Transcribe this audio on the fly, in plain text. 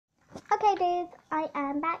Okay dudes, I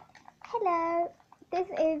am back. Hello, this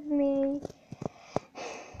is me,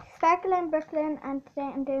 Sparkle in Brooklyn, and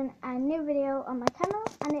today I'm doing a new video on my channel,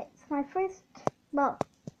 and it's my first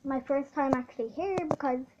time actually here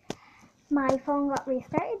because my phone got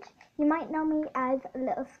restarted. You might know me as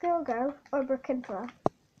Little Schoolgirl or Brooklynfla.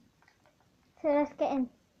 So let's get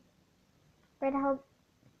in. Where the hell?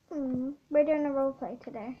 We're doing a roleplay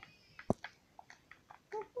today.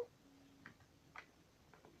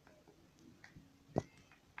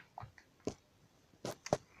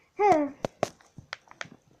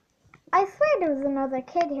 I swear there was another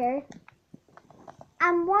kid here.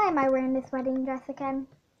 And why am I wearing this wedding dress again?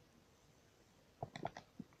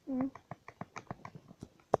 Beat!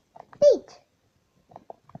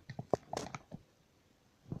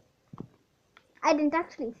 I didn't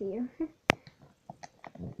actually see you.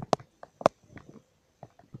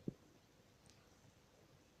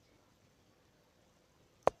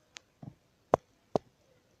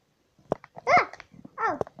 Ah!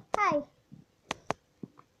 Oh, hi.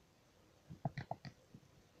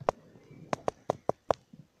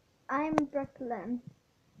 I'm Brooklyn.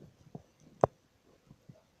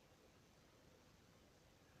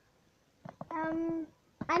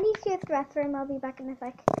 I need to use the restroom. I'll be back in a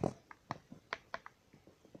sec.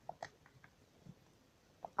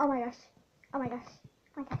 Oh my gosh. Oh my gosh.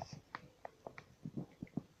 Oh my gosh.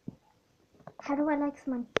 How do I like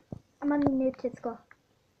someone? I'm only new to school.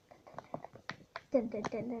 Dun, dun,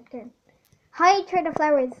 dun, dun, dun. Hi, Trade of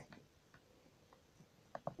Flowers.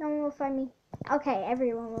 No one will find me. Okay,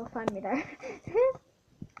 everyone will find me there.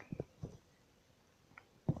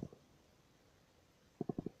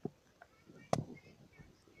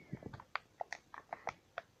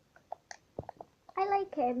 I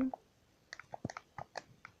like him.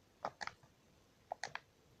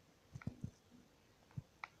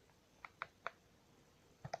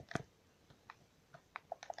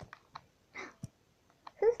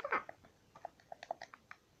 Who's that?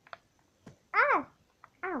 Ah!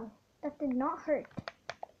 Ow. That did not hurt.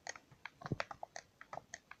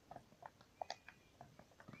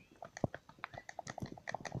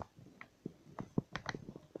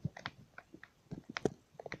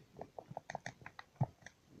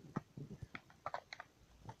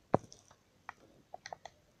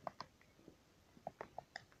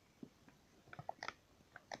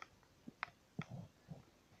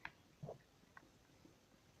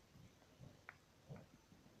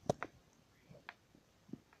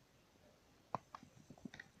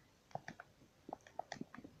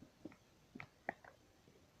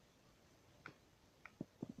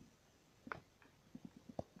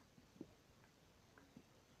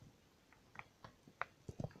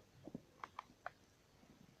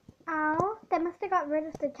 Oh, they must have got rid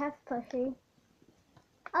of the chest plushie.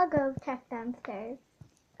 I'll go check downstairs.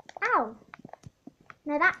 Ow!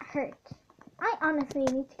 Now that hurt. I honestly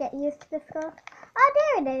need to get used to this skull. Oh,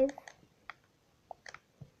 there it is.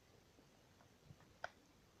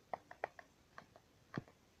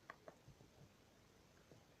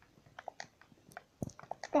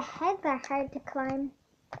 The heads are hard to climb.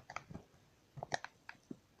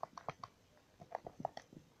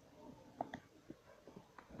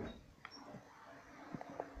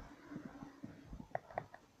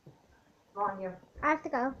 Go on, you. I have to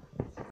go.